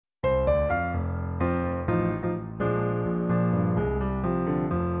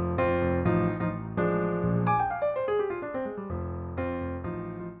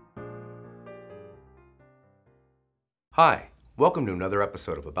Hi, welcome to another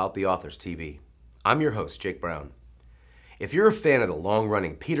episode of About the Authors TV. I'm your host, Jake Brown. If you're a fan of the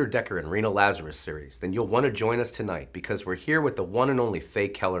long-running Peter Decker and Rena Lazarus series, then you'll want to join us tonight because we're here with the one and only Faye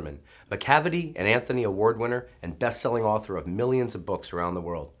Kellerman, McCavity and Anthony Award winner and best-selling author of millions of books around the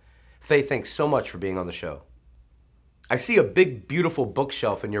world. Faye, thanks so much for being on the show. I see a big, beautiful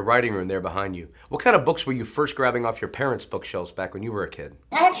bookshelf in your writing room there behind you. What kind of books were you first grabbing off your parents' bookshelves back when you were a kid?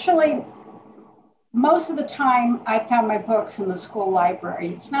 Actually, most of the time I found my books in the school library.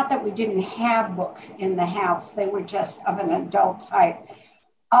 It's not that we didn't have books in the house, they were just of an adult type.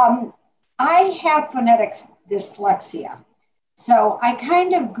 I have phonetic dyslexia. So I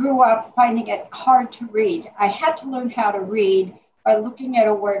kind of grew up finding it hard to read. I had to learn how to read by looking at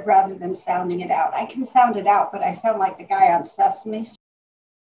a word rather than sounding it out. I can sound it out, but I sound like the guy on Sesame Street.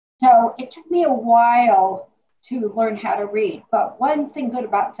 So it took me a while to learn how to read. But one thing good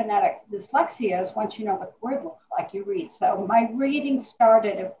about phonetic dyslexia is once you know what the word looks like, you read. So my reading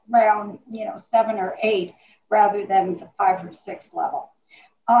started around, 7 or 8 rather than the 5 or 6 level.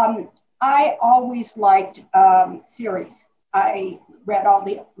 I always liked series. I read all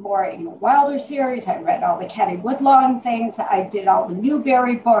the Laura Ingalls Wilder series. I read all the Caddy Woodlawn things. I did all the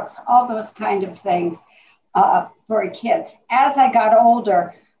Newbery books, all those kind of things for kids. As I got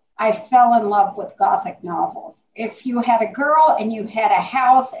older, I fell in love with Gothic novels. If you had a girl and you had a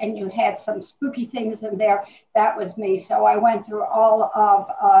house and you had some spooky things in there, that was me. So I went through all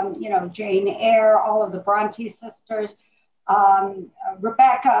of, Jane Eyre, all of the Bronte sisters,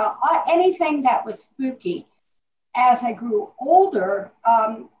 Rebecca, anything that was spooky. As I grew older,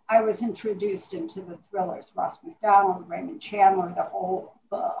 I was introduced into the thrillers, Ross MacDonald, Raymond Chandler, the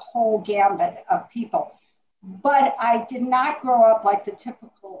whole gambit of people. But I did not grow up like the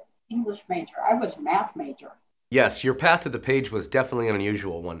typical English major. I was a math major. Yes, your path to the page was definitely an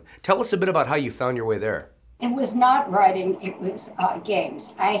unusual one. Tell us a bit about how you found your way there. It was not writing, it was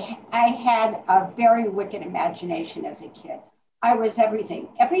games. I had a very wicked imagination as a kid. I was everything.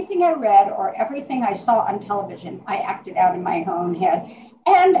 Everything I read or everything I saw on television, I acted out in my own head.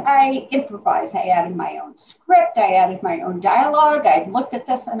 And I improvised. I added my own script. I added my own dialogue. I looked at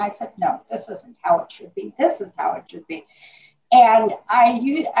this and I said, no, this isn't how it should be. This is how it should be. And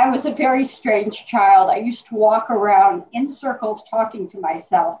I was a very strange child. I used to walk around in circles talking to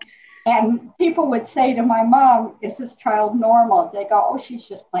myself. And people would say to my mom, is this child normal? They go, oh, she's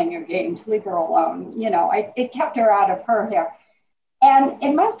just playing her games. Leave her alone. It kept her out of her hair. And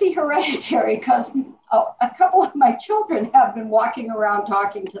it must be hereditary because a couple of my children have been walking around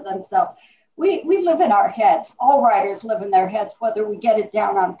talking to themselves. We live in our heads. All writers live in their heads, whether we get it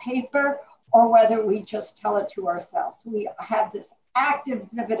down on paper or whether we just tell it to ourselves. We have this active,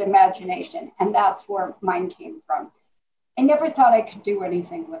 vivid imagination, and that's where mine came from. I never thought I could do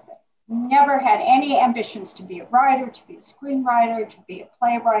anything with it. Never had any ambitions to be a writer, to be a screenwriter, to be a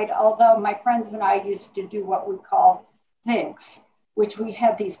playwright, although my friends and I used to do what we called thinks, which we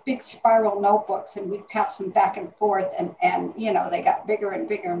had these big spiral notebooks and we'd pass them back and forth and they got bigger and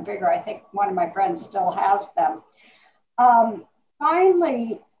bigger and bigger. I think one of my friends still has them.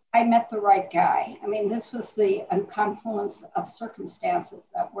 Finally, I met the right guy. I mean, this was the confluence of circumstances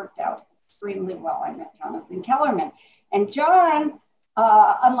that worked out extremely well. I met Jonathan Kellerman. And John,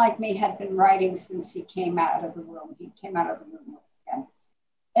 unlike me, had been writing since he came out of the room. He came out of the room with him.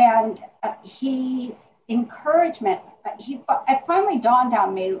 And his encouragement, it finally dawned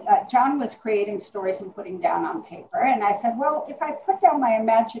on me, John was creating stories and putting down on paper. And I said, well, if I put down my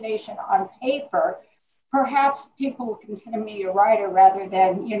imagination on paper, perhaps people will consider me a writer rather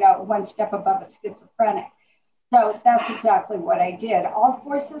than, one step above a schizophrenic. So that's exactly what I did. All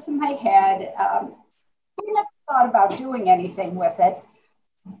voices in my head. I never thought about doing anything with it,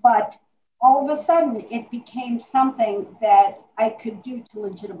 but all of a sudden it became something that I could do to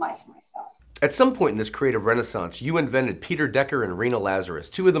legitimize myself. At some point in this creative renaissance, you invented Peter Decker and Rena Lazarus,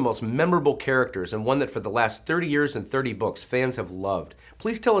 two of the most memorable characters and one that for the last 30 years and 30 books fans have loved.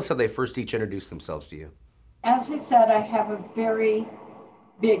 Please tell us how they first each introduced themselves to you. As I said, I have a very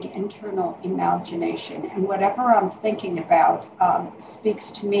big internal imagination, and whatever I'm thinking about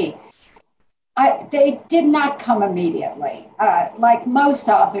speaks to me. They did not come immediately. Like most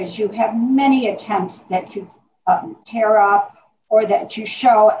authors, you have many attempts that you tear up or that you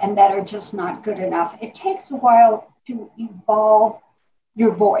show and that are just not good enough. It takes a while to evolve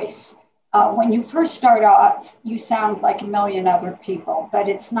your voice. When you first start off, you sound like a million other people, but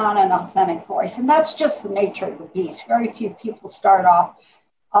it's not an authentic voice. And that's just the nature of the beast. Very few people start off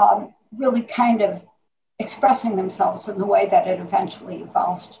really kind of expressing themselves in the way that it eventually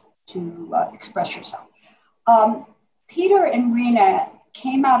evolves to express yourself. Peter and Rena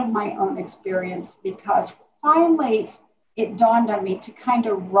came out of my own experience because finally it dawned on me to kind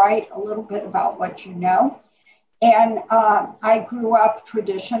of write a little bit about what you know. And I grew up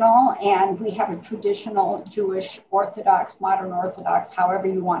traditional, and we have a traditional Jewish Orthodox, modern Orthodox, however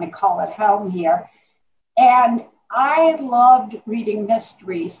you want to call it, home here. And I loved reading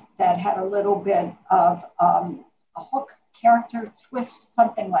mysteries that had a little bit of a hook, character twist,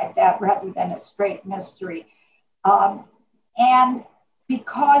 something like that, rather than a straight mystery. And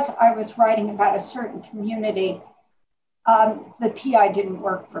because I was writing about a certain community, the PI didn't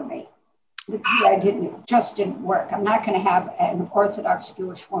work for me. The PI didn't work. I'm not going to have an Orthodox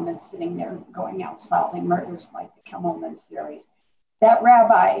Jewish woman sitting there going out solving murders like the Kellerman series. That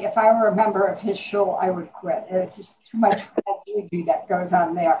rabbi, if I were a member of his shul, I would quit. It's just too much juju that goes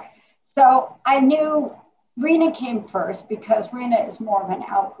on there. So I knew Rena came first because Rena is more of an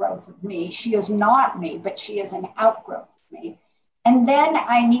outgrowth of me. She is not me, but she is an outgrowth of me. And then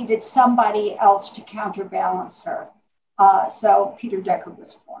I needed somebody else to counterbalance her. So Peter Decker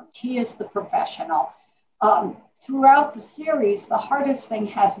was formed. He is the professional. Throughout the series, the hardest thing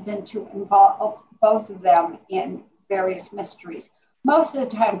has been to involve both of them in various mysteries. Most of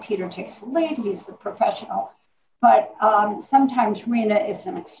the time, Peter takes the lead. He's the professional. But sometimes Rena is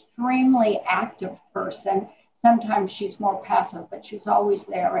an extremely active person. Sometimes she's more passive, but she's always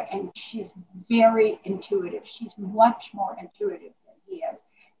there. And she's very intuitive. She's much more intuitive than he is.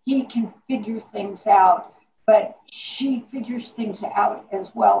 He can figure things out, but she figures things out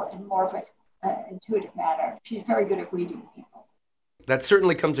as well in more of an intuitive manner. She's very good at reading people. That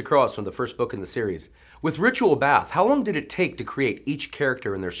certainly comes across from the first book in the series. With Ritual Bath, how long did it take to create each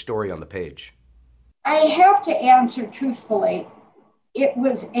character and their story on the page? I have to answer truthfully. It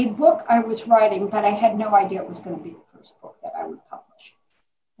was a book I was writing, but I had no idea it was going to be the first book that I would publish.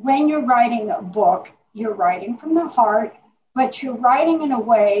 When you're writing a book, you're writing from the heart, but you're writing in a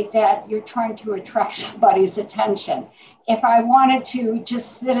way that you're trying to attract somebody's attention. If I wanted to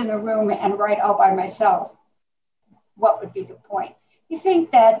just sit in a room and write all by myself, what would be the point? You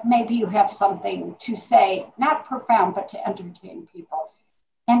think that maybe you have something to say, not profound, but to entertain people.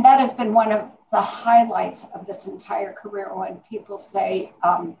 And that has been one of the highlights of this entire career when people say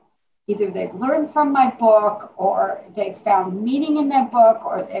either they've learned from my book or they found meaning in that book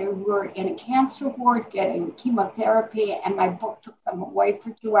or they were in a cancer ward getting chemotherapy and my book took them away for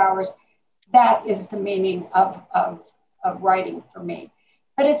 2 hours. That is the meaning of writing for me.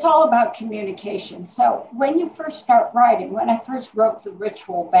 But it's all about communication. So when you first start writing, when I first wrote The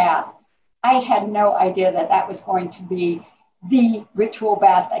Ritual Bath, I had no idea that that was going to be the Ritual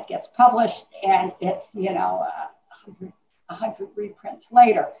Bath that gets published and it's, 100 reprints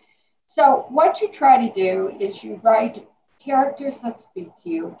later. So what you try to do is you write characters that speak to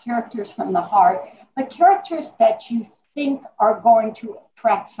you, characters from the heart, but characters that you think are going to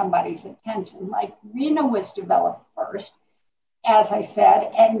attract somebody's attention. Like Rena was developed first, as I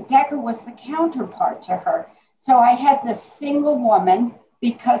said, and Decker was the counterpart to her. So I had this single woman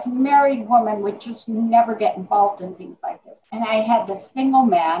because a married woman would just never get involved in things like this. And I had this single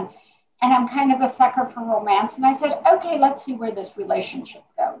man, and I'm kind of a sucker for romance. And I said, okay, let's see where this relationship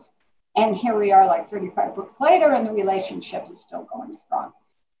goes. And here we are like 35 books later, and the relationship is still going strong.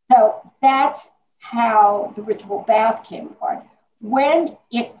 So that's how The Ritual Bath came apart. When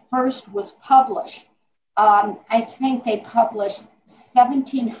it first was published, I think they published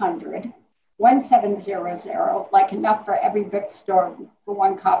 1,700, like enough for every bookstore for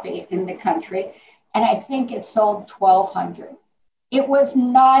one copy in the country. And I think it sold 1,200. It was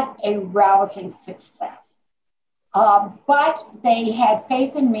not a rousing success. But they had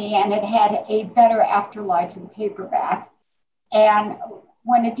faith in me and it had a better afterlife in paperback. And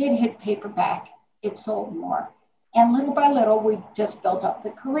when it did hit paperback, it sold more. And little by little, we just built up the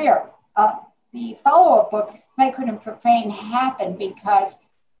career. The follow-up books, Sacred and Profane, happened because,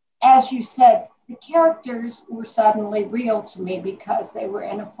 as you said, the characters were suddenly real to me because they were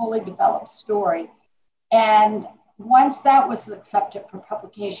in a fully developed story. And once that was accepted for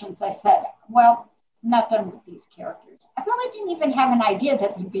publications, I said, well, I'm not done with these characters. I really didn't even have an idea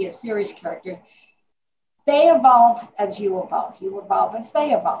that they'd be a series character. They evolve as you evolve. You evolve as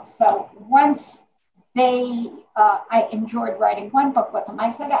they evolve. So once I enjoyed writing one book with them, I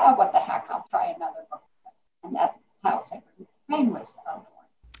said, oh, what the heck, I'll try another book. And that's how Sacred and Profane was born.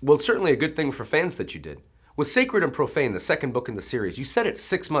 Well, it's certainly a good thing for fans that you did. With Sacred and Profane, the second book in the series, you said it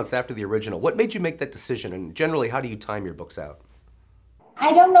 6 months after the original. What made you make that decision? And generally, how do you time your books out?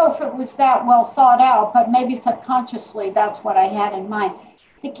 I don't know if it was that well thought out, but maybe subconsciously that's what I had in mind.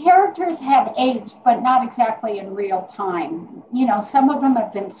 The characters have aged, but not exactly in real time. Some of them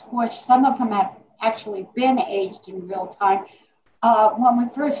have been squished. Some of them have actually been aged in real time. When we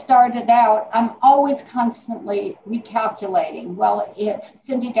first started out, I'm always constantly recalculating. Well, if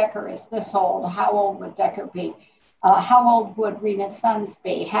Cindy Decker is this old, how old would Decker be? How old would Rena's sons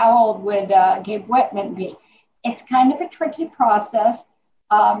be? How old would Gabe Whitman be? It's kind of a tricky process,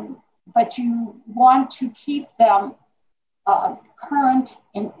 but you want to keep them current.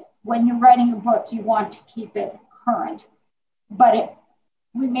 And when you're writing a book, you want to keep it current. But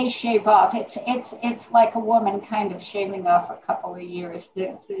we may shave off. It's like a woman kind of shaving off a couple of years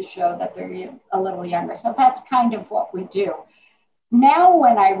to show that they're a little younger. So that's kind of what we do. Now,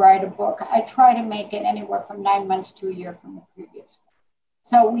 when I write a book, I try to make it anywhere from 9 months to a year from the previous one.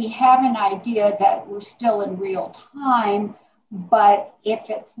 So we have an idea that we're still in real time, but if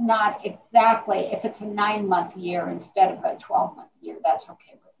it's not exactly, if it's a 9-month year instead of a 12-month year, that's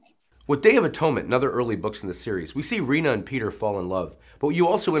okay with me. With Day of Atonement and other early books in the series, we see Rena and Peter fall in love, but you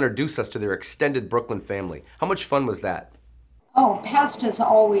also introduce us to their extended Brooklyn family. How much fun was that? Oh, past is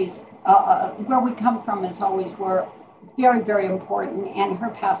always, where we come from is always very, very important, and her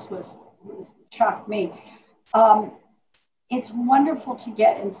past was shocked me. It's wonderful to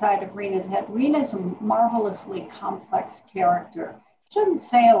get inside of Rena's head. Rena's a marvelously complex character. She doesn't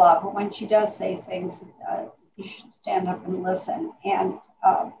say a lot, but when she does say things, you should stand up and listen. And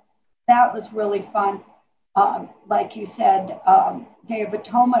that was really fun. Like you said, Day of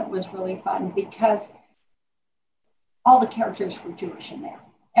Atonement was really fun because all the characters were Jewish in there.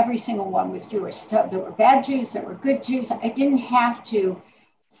 Every single one was Jewish. So there were bad Jews, there were good Jews. I didn't have to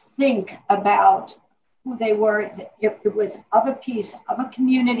think about who they were. It was of a piece, of a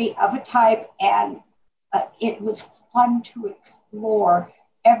community, of a type, and it was fun to explore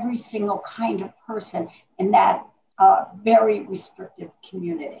every kind of person in that very restrictive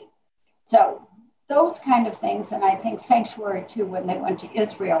community. So those kind of things, and I think Sanctuary too, when they went to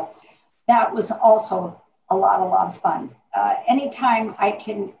Israel, that was also a lot of fun. Anytime I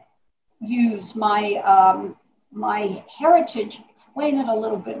can use my heritage, explain it a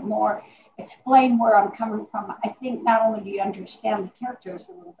little bit more, explain where I'm coming from, I think not only do you understand the characters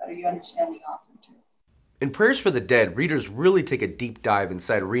a little better, you understand the author too. In Prayers for the Dead, readers really take a deep dive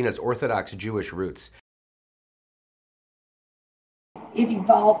inside Rena's Orthodox Jewish roots. It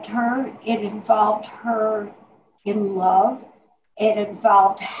involved her in love. It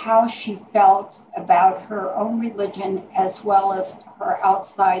involved how she felt about her own religion as well as her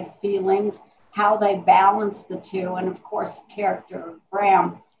outside feelings, how they balanced the two, and of course, the character of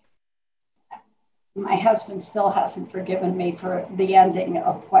Bram. My husband still hasn't forgiven me for the ending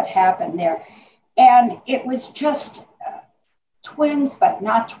of what happened there. And it was just twins, but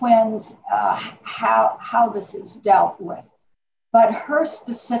not twins, how this is dealt with. But her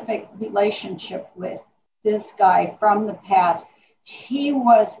specific relationship with this guy from the past, he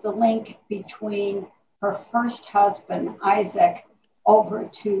was the link between her first husband, Isaac, over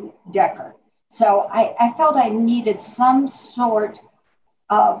to Decker. So I felt I needed some sort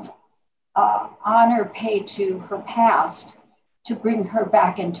of honor paid to her past to bring her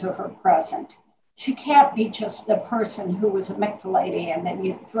back into her present. She can't be just the person who was a McPhilady lady and then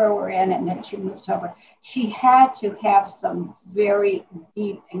you throw her in and then she moves over. She had to have some very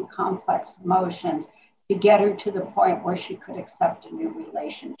deep and complex emotions to get her to the point where she could accept a new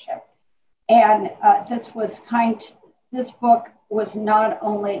relationship. And this book was not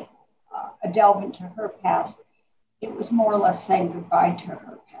only a delve into her past, it was more or less saying goodbye to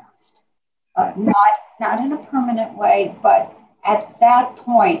her past. Not in a permanent way, but at that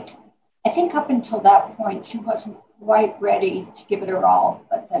point, I think up until that point, she wasn't quite ready to give it her all.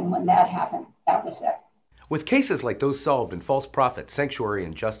 But then when that happened, that was it. With cases like those solved in False Prophet, Sanctuary,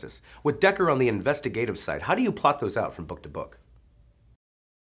 and Justice, with Decker on the investigative side, how do you plot those out from book to book?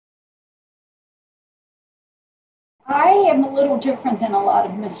 I am a little different than a lot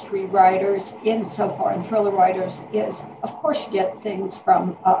of mystery writers insofar, and thriller writers, is of course you get things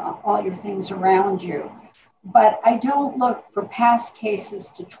from all your things around you. But I don't look for past cases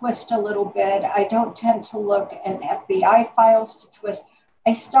to twist a little bit. I don't tend to look at FBI files to twist.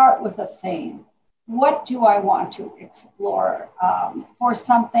 I start with a theme. What do I want to explore? For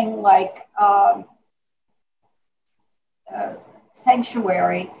something like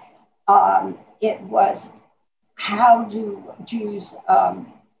Sanctuary, it was how do Jews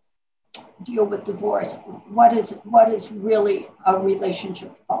deal with divorce? What is really a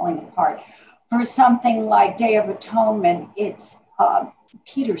relationship falling apart? For something like Day of Atonement, it's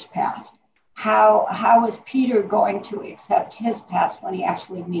Peter's past. How is Peter going to accept his past when he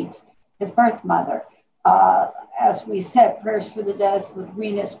actually meets his birth mother? As we said, Prayers for the Dead with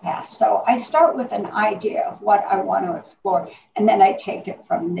Rena's past. So I start with an idea of what I want to explore, and then I take it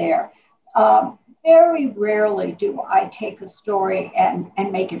from there. very rarely do I take a story and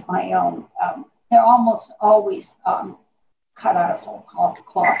make it my own. They're almost always cut out of whole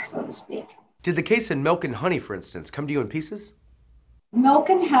cloth, so to speak. Did the case in Milk and Honey, for instance, come to you in pieces? Milk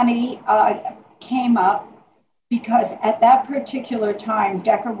and Honey came up because at that particular time,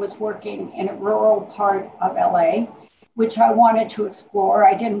 Decker was working in a rural part of LA, which I wanted to explore.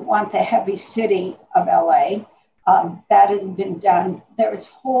 I didn't want the heavy city of LA. That has been done. There's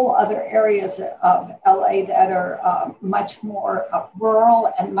whole other areas of LA that are much more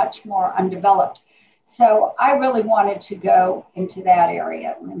rural and much more undeveloped. So I really wanted to go into that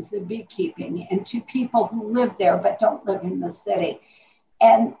area, into beekeeping, and to people who live there but don't live in the city.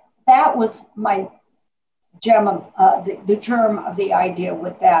 And that was my gem of the germ of the idea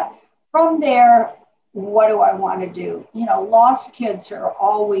with that. From there, what do I want to do? You know, lost kids are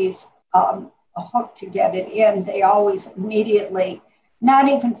always a hook to get it in. They always immediately, not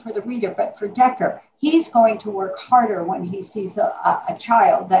even for the reader, but for Decker, he's going to work harder when he sees a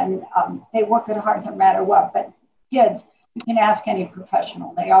child than they work it hard no matter what. But kids, you can ask any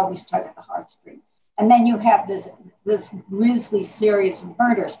professional, they always tug at the heartstring. And then you have this grisly series of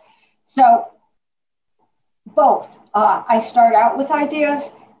murders. So both. I start out with ideas,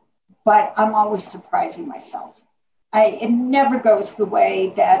 but I'm always surprising myself. It never goes the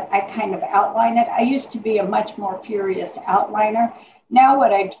way that I kind of outline it. I used to be a much more furious outliner. Now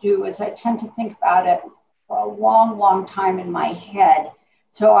what I do is I tend to think about it for a long, long time in my head.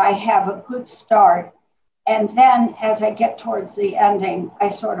 So I have a good start. And then as I get towards the ending, I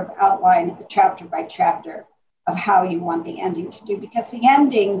sort of outline chapter by chapter of how you want the ending to do, because the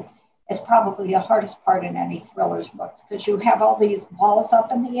ending is probably the hardest part in any thriller's books, because you have all these balls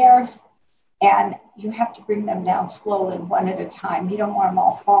up in the air and you have to bring them down slowly, one at a time. You don't want them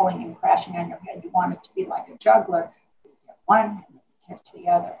all falling and crashing on your head. You want it to be like a juggler. You get one, and then you catch the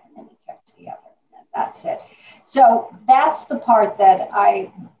other, and then you catch the other, and then that's it. So that's the part that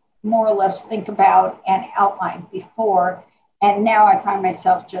I more or less think about and outline before. And now I find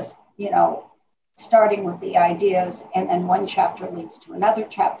myself just, starting with the ideas, and then one chapter leads to another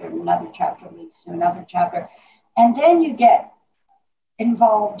chapter, and another chapter leads to another chapter. And then you get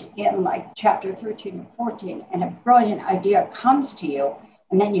involved in like chapter 13 or 14, and a brilliant idea comes to you,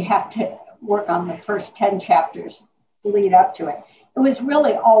 and then you have to work on the first 10 chapters to lead up to it. It was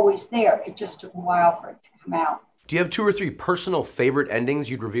really always there. It just took a while for it to come out. Do you have 2 or 3 personal favorite endings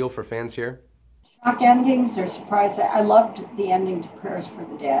you'd reveal for fans here? Shock endings or surprise. I loved the ending to Prayers for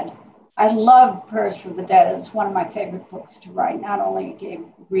the Dead. I loved Prayers for the Dead. It's one of my favorite books to write. Not only it gave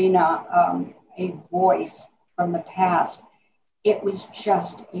Rena a voice from the past, it was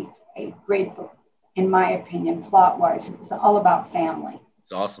just a great book, in my opinion, plot-wise. It was all about family.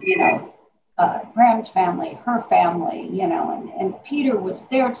 It's awesome. Graham's family, her family, and Peter was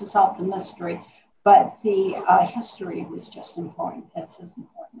there to solve the mystery, but the history was just important. It's as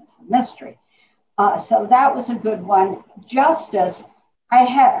important as the mystery. So that was a good one. Justice, I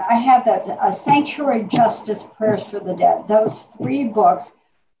had that Sanctuary, Justice, Prayers for the Dead. Those 3 books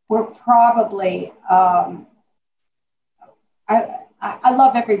were probably, I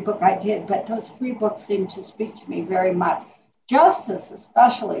love every book I did, but those 3 books seemed to speak to me very much. Justice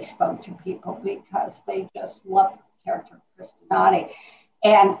especially spoke to people because they just loved the character of Chris Donati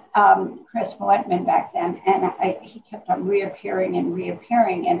and Chris Moetman back then. And he kept on reappearing,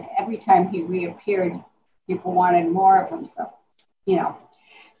 and every time he reappeared, people wanted more of him. So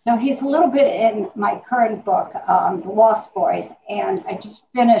he's a little bit in my current book, The Lost Boys, and I just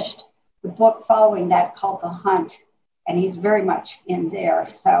finished the book following that called The Hunt, and he's very much in there.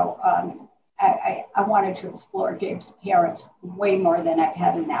 So I wanted to explore Gabe's parents way more than I've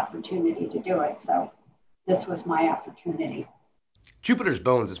had an opportunity to do it. So this was my opportunity. Jupiter's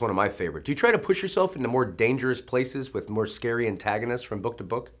Bones is one of my favorites. Do you try to push yourself into more dangerous places with more scary antagonists from book to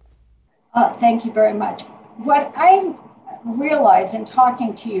book? Thank you very much. What I realize in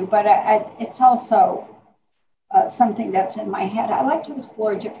talking to you, but it's also something that's in my head. I like to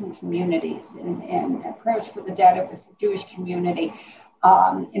explore different communities. In Prayers for the Dead, it was a Jewish community.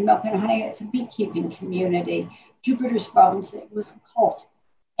 In Milk and Honey, it's a beekeeping community. Jupiter's Bones, it was a cult.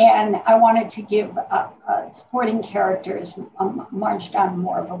 And I wanted to give supporting characters, Marge Dunn,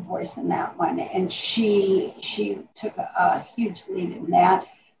 more of a voice in that one. And she took a huge lead in that.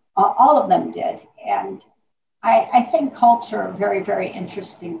 All of them did. And I think cults are a very, very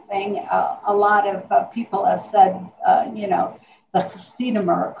interesting thing. A lot of people have said, the Hasidim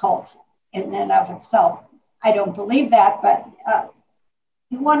are a cult in and of itself. I don't believe that, but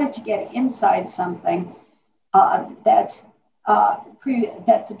you wanted to get inside something that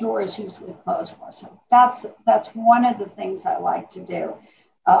the door is usually closed for. So that's one of the things I like to do.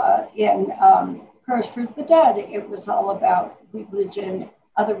 In Prayers for the Dead, it was all about religion,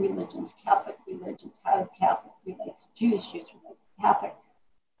 other religions, Catholic religions, how Catholic relates to Jews, Jews relate to Catholic,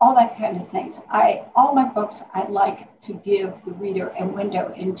 all that kind of things. All my books, I like to give the reader a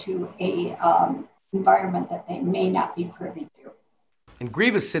window into a environment that they may not be privy to. In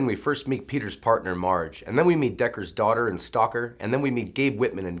Grievous Sin, we first meet Peter's partner, Marge, and then we meet Decker's daughter in Stalker, and then we meet Gabe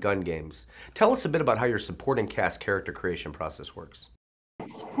Whitman in Gun Games. Tell us a bit about how your supporting cast character creation process works.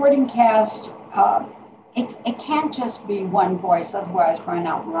 Supporting cast, it can't just be one voice, otherwise why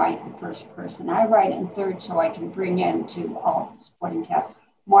not write in first person? I write in third so I can bring into all the supporting cast.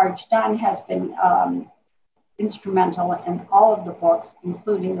 Marge Dunn has been instrumental in all of the books,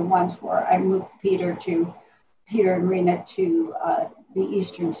 including the ones where I moved Peter and Rena to the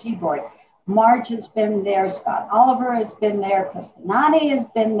Eastern Seaboard. Marge has been there, Scott Oliver has been there, Castellani has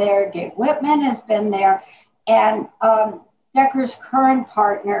been there, Gabe Whitman has been there, and Decker's current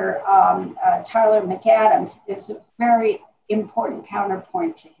partner, Tyler McAdams, is a very important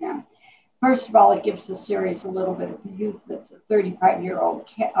counterpoint to him. First of all, it gives the series a little bit of youth. It's a 35-year-old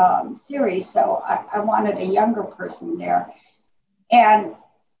series, so I wanted a younger person there. And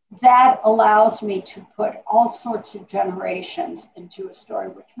that allows me to put all sorts of generations into a story,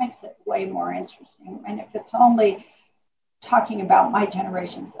 which makes it way more interesting. And if it's only talking about my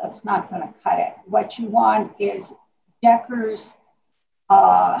generations, that's not going to cut it. What you want is Decker's,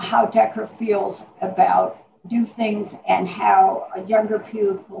 how Decker feels about new things and how younger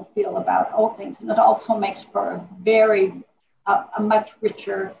people feel about old things. And it also makes for a much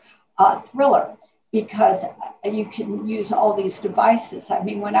richer thriller, because you can use all these devices. I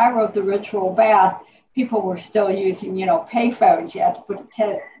mean, when I wrote The Ritual Bath, people were still using, pay phones. You had to put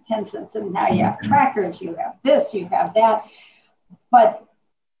 10 cents in. Now you have trackers, you have this, you have that. But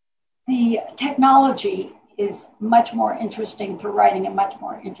the technology is much more interesting for writing a much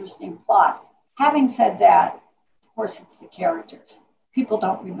more interesting plot. Having said that, of course, it's the characters. People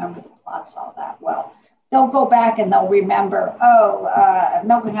don't remember the plots all that well. They'll go back and they'll remember,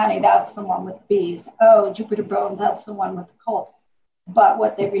 Milk and Honey, that's the one with bees. Oh, Jupiter Bone, that's the one with the cold. But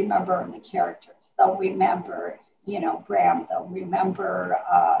what they remember are the characters. They'll remember, Bram. They'll remember,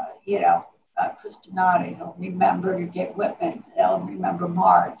 Christinati. They'll remember Gabe Whitman. They'll remember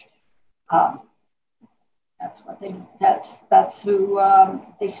Marge. That's who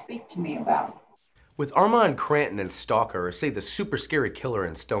they speak to me about. With Armand Cranton in Stalker, or say the super scary killer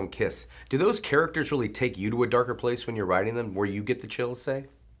in Stone Kiss, do those characters really take you to a darker place when you're writing them, where you get the chills, say?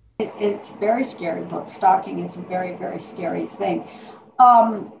 It's a very scary book. Stalking is a very, very scary thing.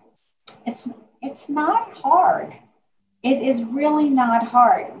 It's not hard. It is really not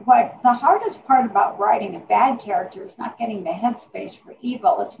hard. What the hardest part about writing a bad character is not getting the headspace for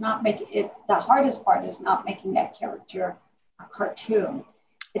evil. The hardest part is not making that character a cartoon.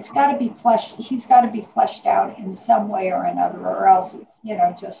 It's got to be he's got to be fleshed out in some way or another, or else it's,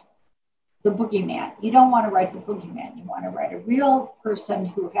 just the boogeyman. You don't want to write the boogeyman. You want to write a real person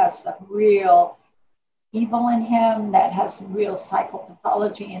who has some real evil in him, that has some real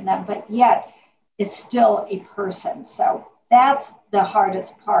psychopathology in them, but yet is still a person. So that's the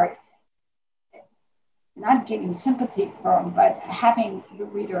hardest part. Not getting sympathy for him, but having the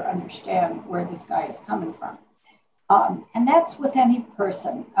reader understand where this guy is coming from. And that's with any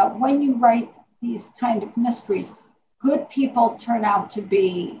person. When you write these kind of mysteries, good people turn out to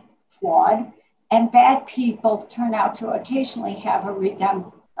be flawed, and bad people turn out to occasionally have a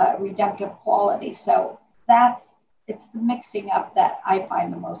redemptive quality. So it's the mixing up that I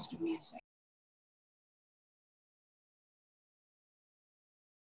find the most amusing.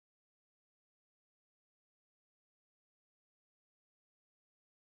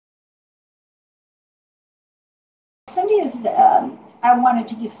 Cindy is, I wanted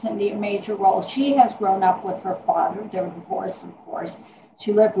to give Cindy a major role. She has grown up with her father. They were divorced, of course.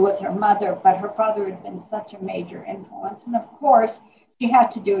 She lived with her mother, but her father had been such a major influence. And of course, she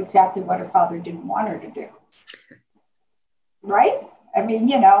had to do exactly what her father didn't want her to do. Right? I mean,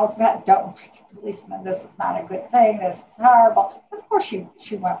 don't, policeman, this is not a good thing. This is horrible. Of course,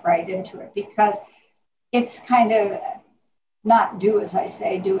 she went right into it, because it's kind of not do as I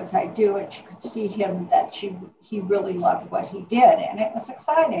say, do as I do. And she could see him that he really loved what he did. And it was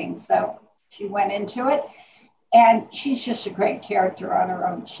exciting. So she went into it. And she's just a great character on her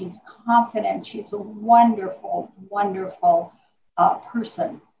own. She's confident. She's a wonderful, wonderful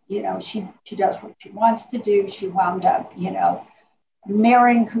person. She does what she wants to do. She wound up,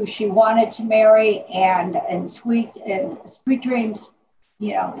 marrying who she wanted to marry. And in Sweet Dreams,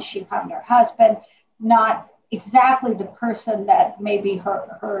 she found her husband, not exactly the person that maybe her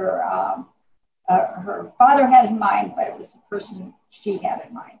father had in mind, but it was the person she had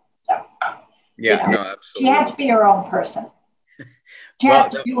in mind. So Yeah, no, She had to absolutely. be her own person. She Well,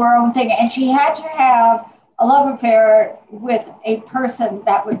 had to do her own thing, and she had to have a love affair with a person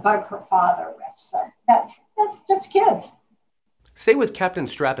that would bug her father with. So that's just kids. Say with Captain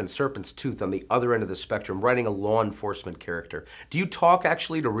Strap and Serpent's Tooth on the other end of the spectrum, writing a law enforcement character. Do you talk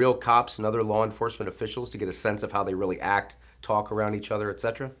actually to real cops and other law enforcement officials to get a sense of how they really act, talk around each other,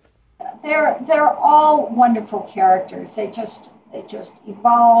 etc.? They're all wonderful characters. They just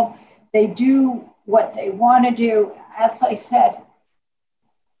evolve. They do what they want to do. As I said,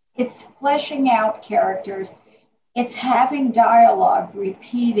 it's fleshing out characters. It's having dialogue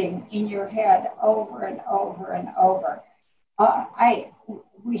repeating in your head over and over and over. I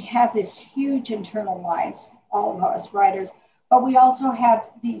We have this huge internal lives, all of us writers, but we also have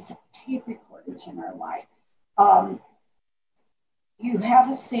these tape recorders in our life. Um, you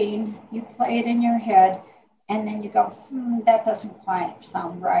have a scene, you play it in your head, and then you go, that doesn't quite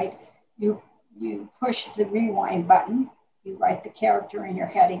sound right. You you push the rewind button, you write the character in your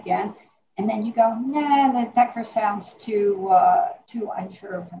head again, and then you go, nah, that Decker sounds too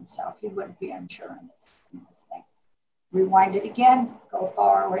unsure of himself. He wouldn't be unsure in this thing. Rewind it again, go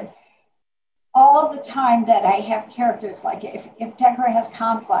forward. All of the time that I have characters, like if Decker has a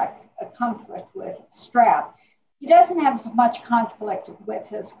conflict with Strap, he doesn't have as much conflict with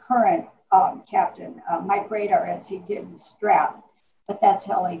his current captain, Mike Radar, as he did with Strap. But that's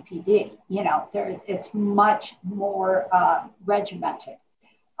LAPD. It's much more regimented.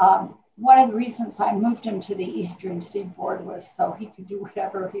 One of the reasons I moved him to the Eastern Seaboard was so he could do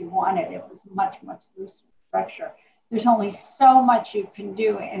whatever he wanted. It was much, much looser structure. There's only so much you can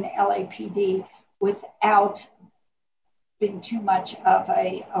do in LAPD without being too much of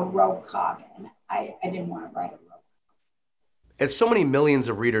a rogue cop. And I didn't want to write a rogue. As so many millions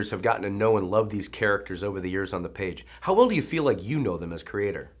of readers have gotten to know and love these characters over the years on the page, how well do you feel like you know them as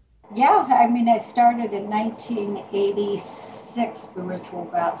creator? Yeah, I mean, I started in 1986. The Ritual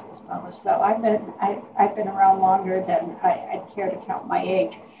Bath was published, so I've been around longer than I'd care to count my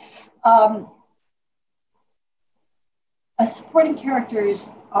age. Um, Supporting characters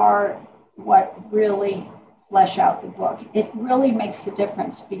are what really flesh out the book. It really makes the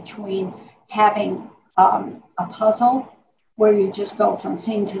difference between having a puzzle where you just go from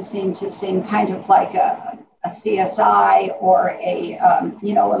scene to scene to scene, kind of like a CSI or a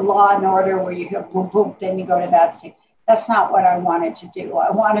Law and Order where you go boom boom, then you go to that scene. That's not what I wanted to do. I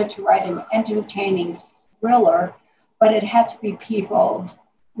wanted to write an entertaining thriller, but it had to be peopled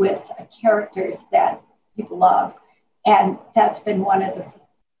with characters that people love, and that's been one of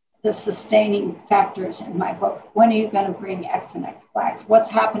the sustaining factors in my book. When are you going to bring X and X Blacks? What's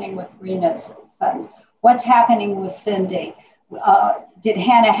happening with Rena's sons? What's happening with Cindy? Did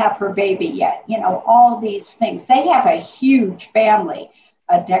Hannah have her baby yet? All these things. They have a huge family,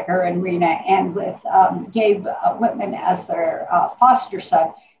 Decker and Rena, and with Gabe Whitman as their foster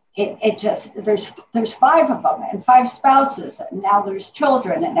son. It just there's five of them and five spouses, and now there's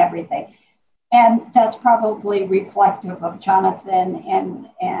children and everything. And that's probably reflective of Jonathan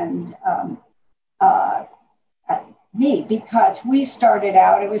and me, because we started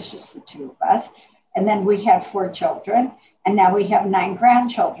out, it was just the two of us, and then we had 4 children, and now we have 9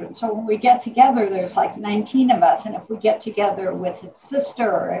 grandchildren. So when we get together, there's like 19 of us, and if we get together with his sister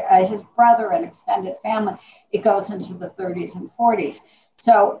or his brother and extended family, it goes into the 30s and 40s.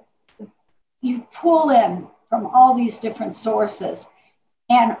 So you pull in from all these different sources,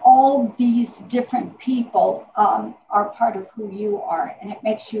 and all these different people are part of who you are, and it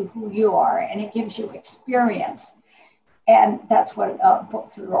makes you who you are, and it gives you experience. And that's what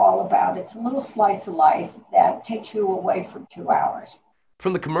books are all about. It's a little slice of life that takes you away for 2 hours.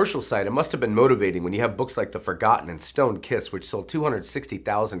 From the commercial side, it must have been motivating when you have books like The Forgotten and Stone Kiss, which sold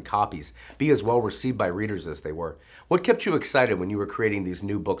 260,000 copies, be as well received by readers as they were. What kept you excited when you were creating these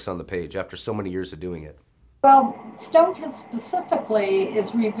new books on the page after so many years of doing it? Well, Stone Kiss specifically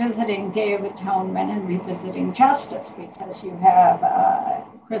is revisiting Day of Atonement and revisiting Justice, because you have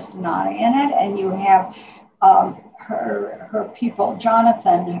Kristen Anna in it, and you have her people,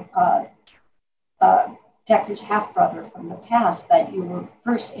 Jonathan, Decker's half brother from the past that you were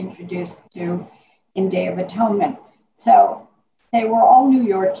first introduced to in Day of Atonement. So they were all New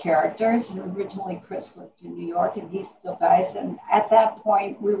York characters. Originally, Chris lived in New York, and he still does. And at that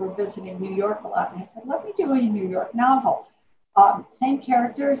point, we were visiting New York a lot. And I said, let me do a New York novel. Same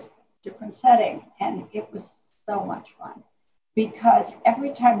characters, different setting. And it was so much fun, because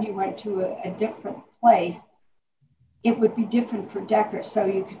every time you went to a different place, it would be different for Decker. So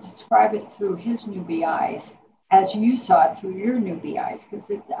you could describe it through his newbie eyes as you saw it through your newbie eyes, because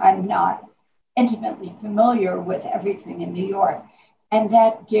I'm not intimately familiar with everything in New York. And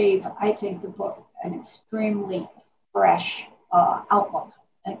that gave, I think, the book an extremely fresh outlook,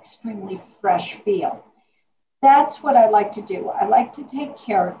 an extremely fresh feel. That's what I like to do. I like to take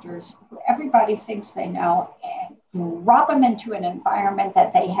characters who everybody thinks they know and drop them into an environment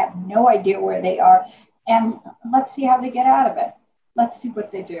that they have no idea where they are. And let's see how they get out of it. Let's see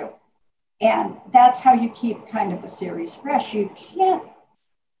what they do. And that's how you keep kind of a series fresh. You can't,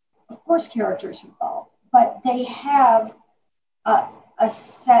 of course, characters evolve, but they have a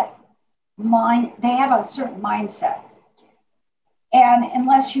set mind, they have a certain mindset. And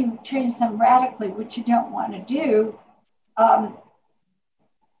unless you change them radically, which you don't want to do,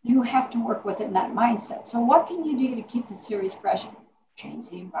 you have to work within that mindset. So what can you do to keep the series fresh and change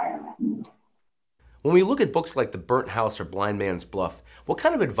the environment? When we look at books like The Burnt House or Blind Man's Bluff, what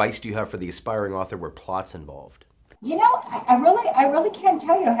kind of advice do you have for the aspiring author where plot's involved? You know, I really can't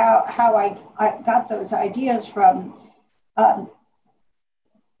tell you how I got those ideas from.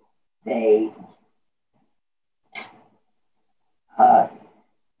 They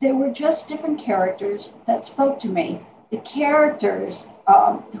were just different characters that spoke to me. The characters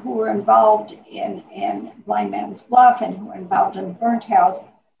who were involved in Blind Man's Bluff and who were involved in The Burnt House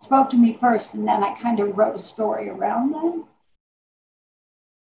spoke to me first, and then I kind of wrote a story around them.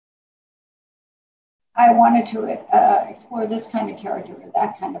 I wanted to explore this kind of character or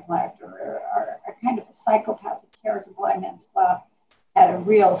that kind of character, or a kind of a psychopathic character. Blind Man's Bluff had a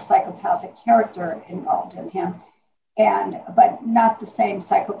real psychopathic character involved in him, but not the same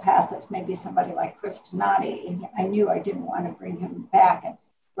psychopath as maybe somebody like Chris Donati. I knew I didn't want to bring him back, and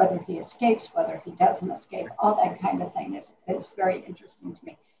whether he escapes, whether he doesn't escape, all that kind of thing is very interesting to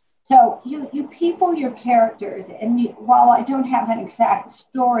me. So you people your characters, and while I don't have an exact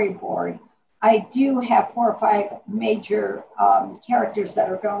storyboard, I do have 4 or 5 major characters that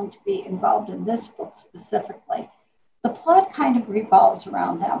are going to be involved in this book specifically. The plot kind of revolves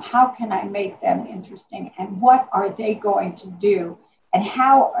around them. How can I make them interesting, and what are they going to do, and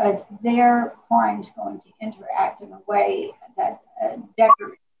how is their crimes going to interact in a way that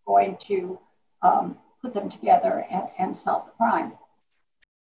Decker is going to put them together and solve the crime.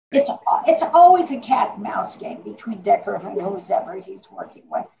 It's always a cat and mouse game between Decker and whoever he's working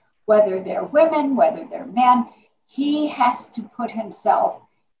with, whether they're women, whether they're men. He has to put himself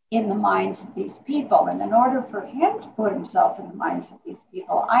in the minds of these people. And in order for him to put himself in the minds of these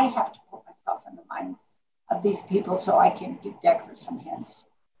people, I have to put myself in the minds of these people so I can give Decker some hints.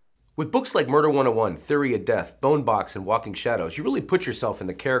 With books like Murder 101, Theory of Death, Bone Box, and Walking Shadows, you really put yourself in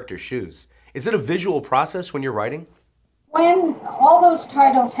the character's shoes. Is it a visual process when you're writing? When all those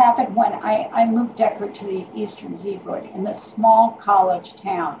titles happened, when I moved Decker to the Eastern Seaboard in this small college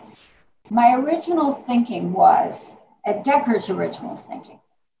town, my original thinking was, Decker's original thinking,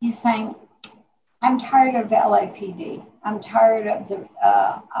 he's saying, I'm tired of the LAPD. I'm tired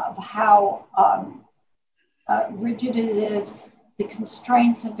of how rigid it is, the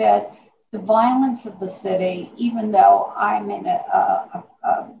constraints of it, the violence of the city, even though I'm in a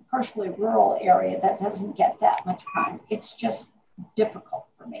partially rural area that doesn't get that much crime. It's just difficult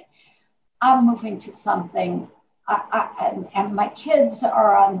for me. I'm moving to something, and my kids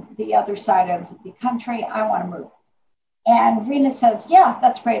are on the other side of the country. I want to move. And Rena says, yeah,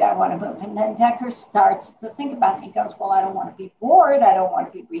 that's great. I want to move. And then Decker starts to think about it. He goes, well, I don't want to be bored. I don't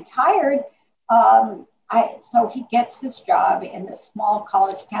want to be retired. So he gets this job in this small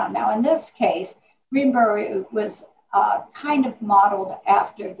college town. Now, in this case, Greenbury was kind of modeled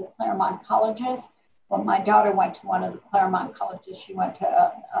after the Claremont colleges. When my daughter went to one of the Claremont colleges, she went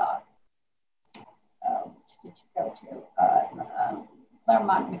to, which did she go to?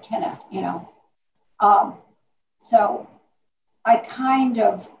 Claremont McKenna, you know. So I kind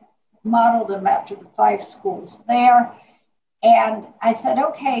of modeled them after the 5 schools there. And I said,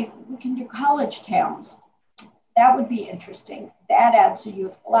 okay, we can do college towns. That would be interesting. That adds a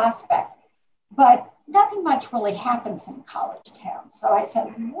youthful aspect. But nothing much really happens in college towns. So I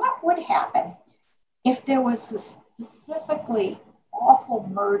said, what would happen if there was a specifically awful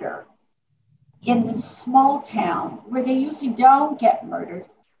murder in this small town where they usually don't get murdered?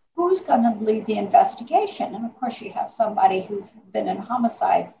 Who's going to lead the investigation? And of course, you have somebody who's been in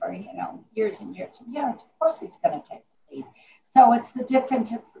homicide for, years and years and years. Of course, he's going to take the lead. So it's the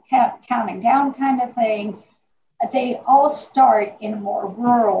difference. It's the counting down kind of thing. They all start in a more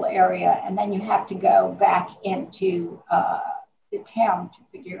rural area, and then you have to go back into the town to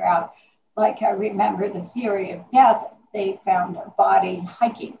figure out. Like I remember the Theory of Death, they found a body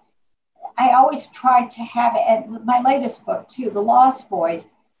hiking. I always try to have it, and my latest book too, The Lost Boys,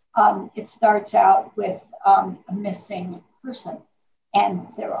 it starts out with a missing person. and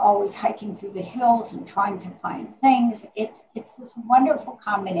they're always hiking through the hills and trying to find things. It's this wonderful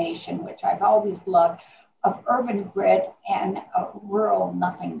combination, which I've always loved, of urban grit and rural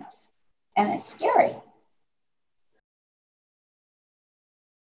nothingness. And it's scary.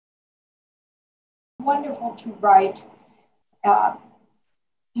 Wonderful to write. Uh,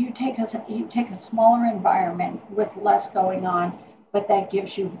 you take a smaller environment with less going on, but that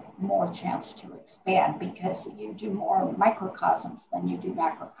gives you more chance to expand because you do more microcosms than you do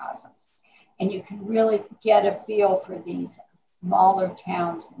macrocosms, and you can really get a feel for these smaller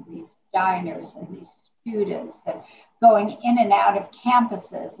towns and these diners and these students and going in and out of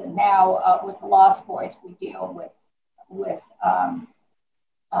campuses. And now with the Lost Boys, we deal with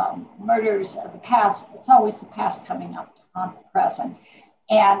murders of the past. It's always the past coming up to haunt the present,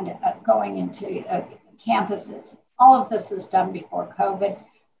 and going into campuses. All of this is done before COVID.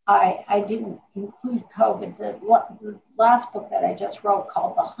 I didn't include COVID. The last book that I just wrote,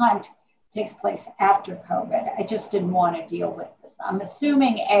 called The Hunt, takes place after COVID. I just didn't want to deal with this. I'm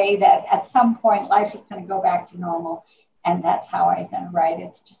assuming, that at some point life is going to go back to normal, and that's how I'm going to write.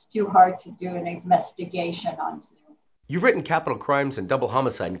 It's just too hard to do an investigation on Zoom. You've written Capital Crimes and Double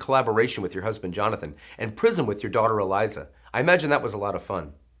Homicide in collaboration with your husband, Jonathan, and Prison with your daughter, Eliza. I imagine that was a lot of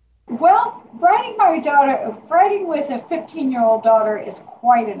fun. Well, writing with a 15-year-old daughter is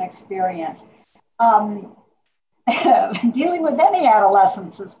quite an experience. Dealing with any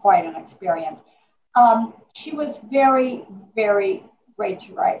adolescence is quite an experience. She was very, very great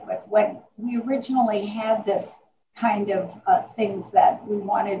to write with. When we originally had this kind of things that we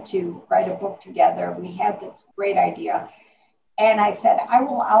wanted to write a book together, we had this great idea. And I said, I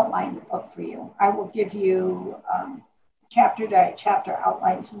will outline the book for you. I will give you chapter to chapter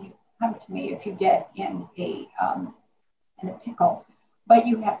outlines, and you come to me if you get in a pickle, but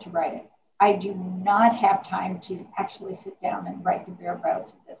you have to write it. I do not have time to actually sit down and write the bare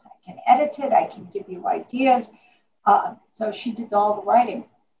bones of this. I can edit it, I can give you ideas. So she did all the writing.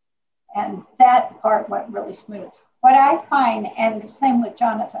 And that part went really smooth. What I find, and the same with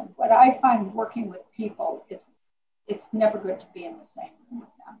Jonathan, what I find working with people is it's never good to be in the same room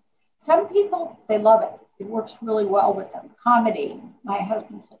with them. Some people, they love it. It works really well with them. Comedy, my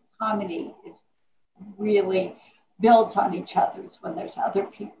husband said comedy is really builds on each other's when there's other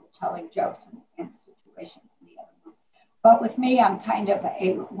people telling jokes and situations in the other room. But with me, I'm kind of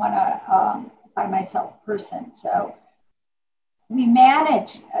a by myself person. So we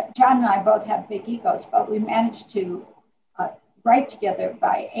managed, John and I both have big egos, but we managed to write together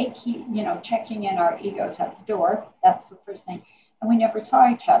by checking in our egos at the door. That's the first thing. And we never saw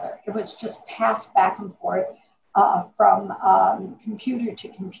each other. It was just passed back and forth from computer to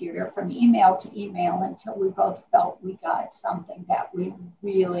computer, from email to email, until we both felt we got something that we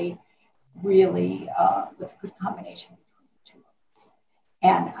really, really was a good combination between the two of us.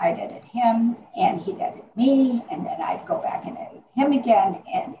 And I'd edit him, and he'd edit me, and then I'd go back and edit him again,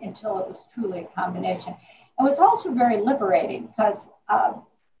 and until it was truly a combination. It was also very liberating because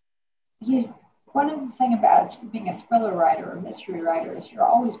one of the things about being a thriller writer or mystery writer is you're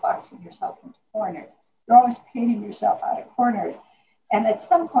always boxing yourself into corners. You're always painting yourself out of corners. And at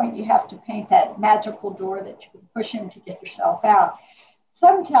some point, you have to paint that magical door that you can push in to get yourself out.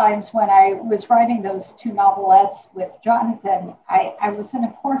 Sometimes when I was writing those two novelettes with Jonathan, I was in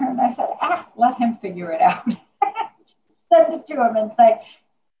a corner and I said, let him figure it out. Send it to him and say,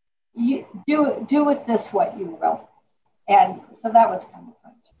 you do with this what you will. And so that was kind of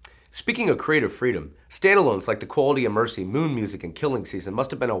fun. Speaking of creative freedom, standalones like The Quality of Mercy, Moon Music, and Killing Season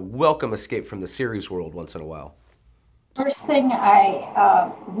must have been a welcome escape from the series world once in a while. First thing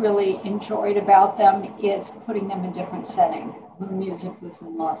I really enjoyed about them is putting them in different settings. Moon Music was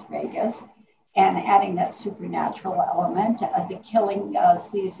in Las Vegas, and adding that supernatural element. The Killing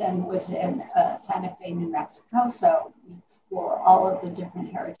Season was in Santa Fe, New Mexico, so we explore all of the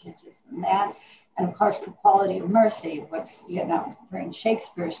different heritages in that. And of course, The Quality of Mercy was, during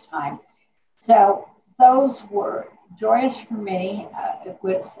Shakespeare's time. So those were joyous for me. It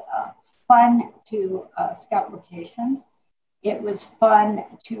was fun to scout locations. It was fun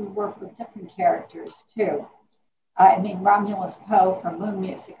to work with different characters too. Romulus Poe from Moon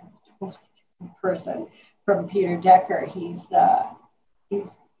Music is a totally different person from Peter Decker. He's a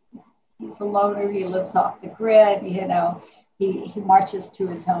loner. He lives off the grid. He marches to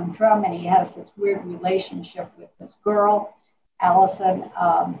his own drum, and he has this weird relationship with this girl, Allison,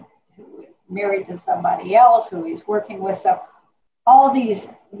 who is married to somebody else who he's working with. So all these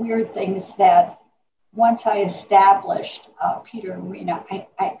weird things that once I established Peter and Rena,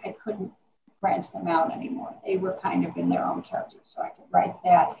 I couldn't branch them out anymore. They were kind of in their own characters, so I could write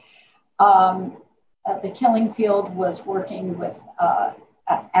that. The Killing Field was working with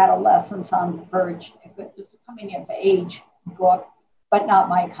adolescents on the verge. It was a coming of age book, but not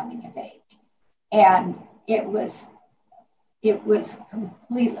my coming of age. And it was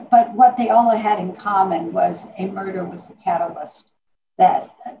completely, but what they all had in common was a murder was the catalyst that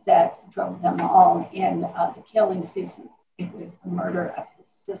drove them all in the killing season. It was the murder of his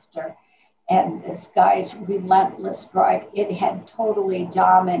sister and this guy's relentless drive. It had totally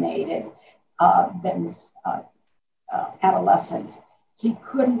dominated Ben's adolescence. He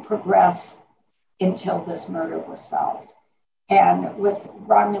couldn't progress until this murder was solved. And with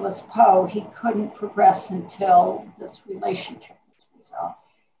Romulus Poe, he couldn't progress until this relationship was resolved.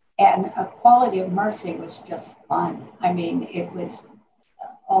 And A Quality of Mercy was just fun. I mean, it was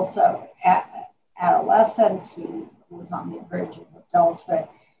also adolescent who was on the verge of adulthood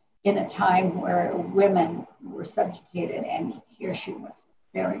in a time where women were subjugated, and here she was,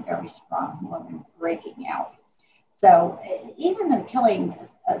 very, very strong woman breaking out. So even in the killing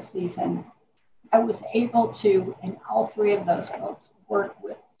season, I was able to, in all three of those books, work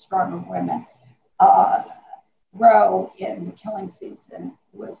with stronger women. Roe in the killing season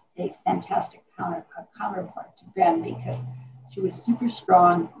was a fantastic counterpart to Ben because she was super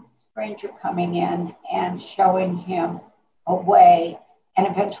strong, stranger coming in and showing him a way and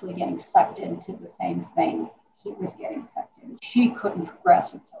eventually getting sucked into the same thing he was getting sucked in. She couldn't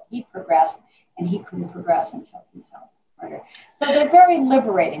progress until he progressed, and he couldn't progress until he solved the murder. So they're very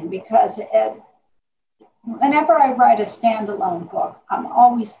liberating because whenever I write a standalone book, I'm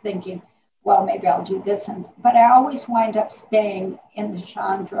always thinking, well, maybe I'll do this. But I always wind up staying in the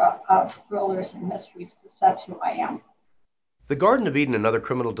genre of thrillers and mysteries because that's who I am. The Garden of Eden and Other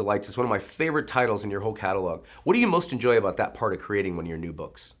Criminal Delights is one of my favorite titles in your whole catalog. What do you most enjoy about that part of creating one of your new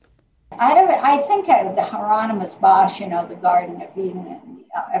books? I think the Hieronymus Bosch, the Garden of Eden and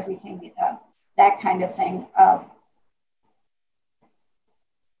everything, that kind of thing.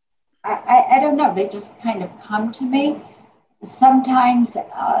 I don't know. They just kind of come to me. Sometimes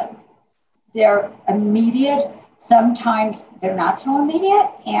they're immediate. Sometimes they're not so immediate.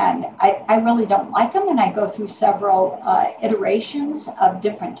 And I really don't like them. And I go through several iterations of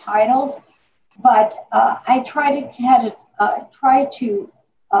different titles. But I try to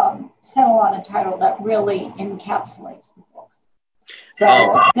settle on a title that really encapsulates the book.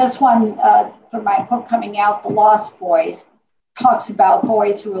 So this one, for my book coming out, The Lost Boys, talks about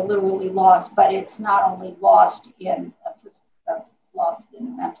boys who are literally lost, but it's not only lost in a physical sense, it's lost in a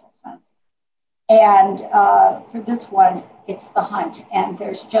mental sense. And for this one, it's the hunt. And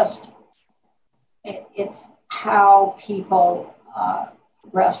there's just, it's how people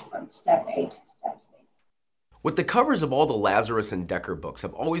progress from step A to step C. With the covers of all the Lazarus and Decker books,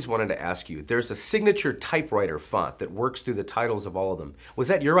 I've always wanted to ask you, there's a signature typewriter font that works through the titles of all of them. Was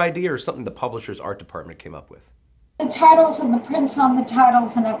that your idea or something the publisher's art department came up with? The titles and the prints on the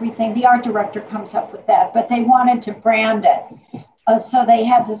titles and everything, the art director comes up with that, but they wanted to brand it. So they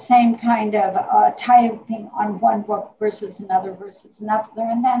had the same kind of typing on one book versus another.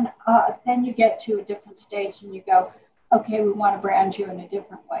 And then you get to a different stage and you go, okay, we want to brand you in a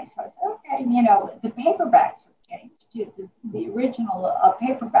different way. So I said, okay, the paperbacks have changed too. The original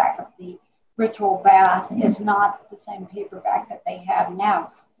paperback of the Ritual Bath is not the same paperback that they have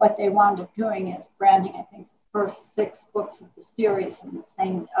now. What they wound up doing is branding, I think, the first 6 books of the series in the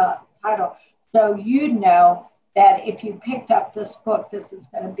same title. So you'd know that if you picked up this book, this is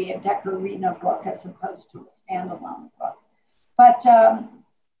going to be a Decorina book as opposed to a standalone book. But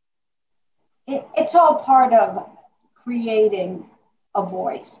it's all part of creating a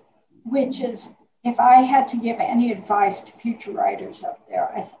voice, which is, if I had to give any advice to future writers up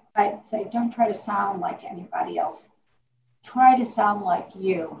there, I'd say don't try to sound like anybody else. Try to sound like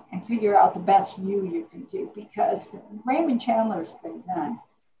you and figure out the best you can do, because Raymond Chandler's been done.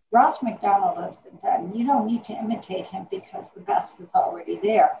 Ross McDonald has been done. You don't need to imitate him because the best is already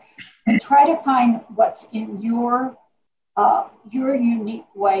there. And try to find what's in your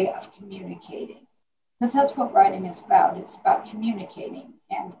unique way of communicating. Because that's what writing is about. It's about communicating.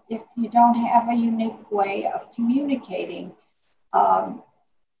 And if you don't have a unique way of communicating,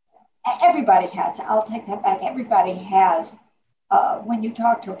 everybody has. I'll take that back. Everybody has. When you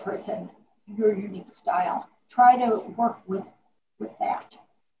talk to a person, your unique style. Try to work with that.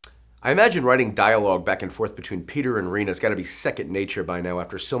 I imagine writing dialogue back and forth between Peter and Rena's got to be second nature by now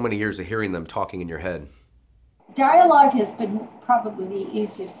after so many years of hearing them talking in your head. Dialogue has been probably the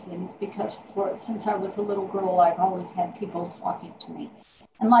easiest thing because since I was a little girl, I've always had people talking to me.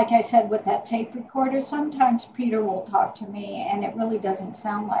 And like I said, with that tape recorder, sometimes Peter will talk to me and it really doesn't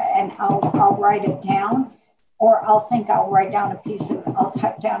sound like, and I'll write it down. Or I'll type down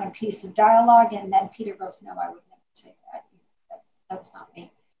a piece of dialogue, and then Peter goes, no, I would never say that. That's not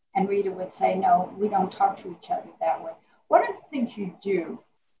me. And Rita would say, no, we don't talk to each other that way. One of the things you do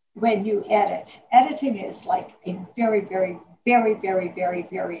when you editing is like a very, very, very, very, very,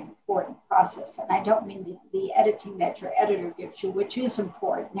 very important process. And I don't mean the editing that your editor gives you, which is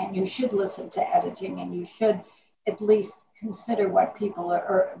important, and you should listen to editing, and you should at least consider what people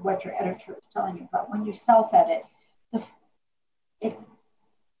or what your editor is telling you. But when you self-edit,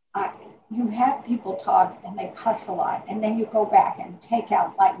 you have people talk and they cuss a lot, and then you go back and take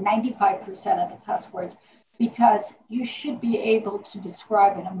out like 95% of the cuss words, because you should be able to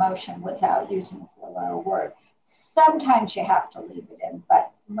describe an emotion without using a four-letter word. Sometimes you have to leave it in,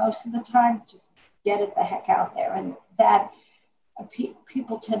 but most of the time, just get it the heck out there. And that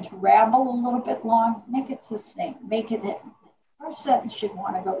people tend to ramble a little bit long. Make it succinct. Make it that the first sentence should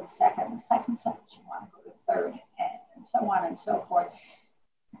want to go to second, the second sentence should want to go to third, and so on and so forth.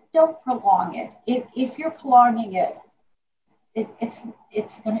 Don't prolong it. If you're prolonging it,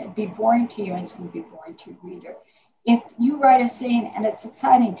 it's going to be boring to you, and it's going to be boring to your reader. If you write a scene and it's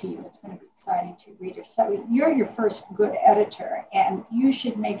exciting to you, it's going to be exciting to your reader. So you're your first good editor, and you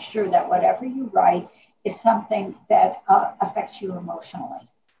should make sure that whatever you write is something that affects you emotionally.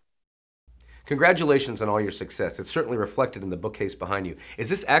 Congratulations on all your success. It's certainly reflected in the bookcase behind you. Is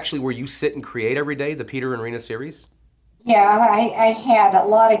this actually where you sit and create every day, the Peter and Rena series? Yeah, I had a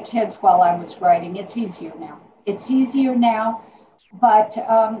lot of kids while I was writing. It's easier now. But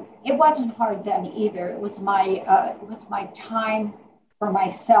it wasn't hard then either. It was my time for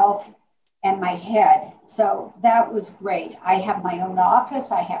myself and my head. So that was great. I have my own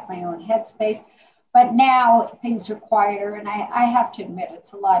office. I have my own headspace. But now things are quieter, and I have to admit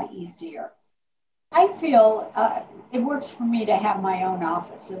it's a lot easier. I feel it works for me to have my own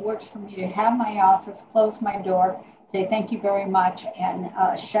office. It works for me to have my office, close my door, say thank you very much, and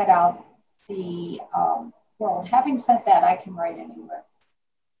shut out the world. Having said that, I can write anywhere.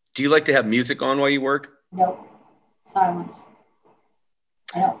 Do you like to have music on while you work? Nope. Silence.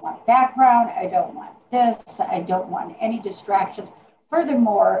 I don't want background. I don't want this. I don't want any distractions.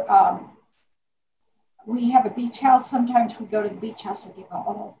 Furthermore, we have a beach house. Sometimes we go to the beach house and they go,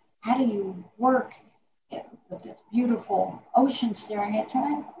 oh, how do you work with this beautiful ocean staring at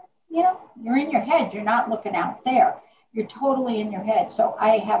you? You know, you're in your head. You're not looking out there. You're totally in your head. So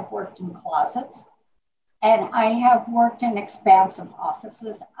I have worked in closets, and I have worked in expansive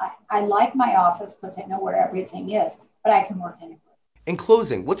offices. I like my office because I know where everything is, but I can work anywhere. In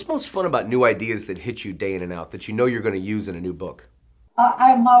closing, what's most fun about new ideas that hit you day in and out that you know you're going to use in a new book?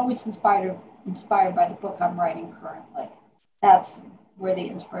 I'm always inspired by the book I'm writing currently. That's where the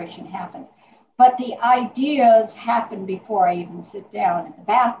inspiration happens. But the ideas happen before I even sit down in the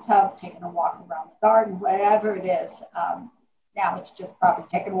bathtub, taking a walk around the garden, whatever it is. Now it's just probably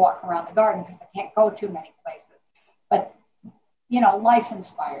taking a walk around the garden because I can't go too many places. But, you know, life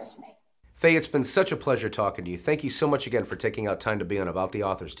inspires me. Faye, it's been such a pleasure talking to you. Thank you so much again for taking out time to be on About the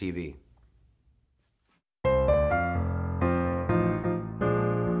Authors TV.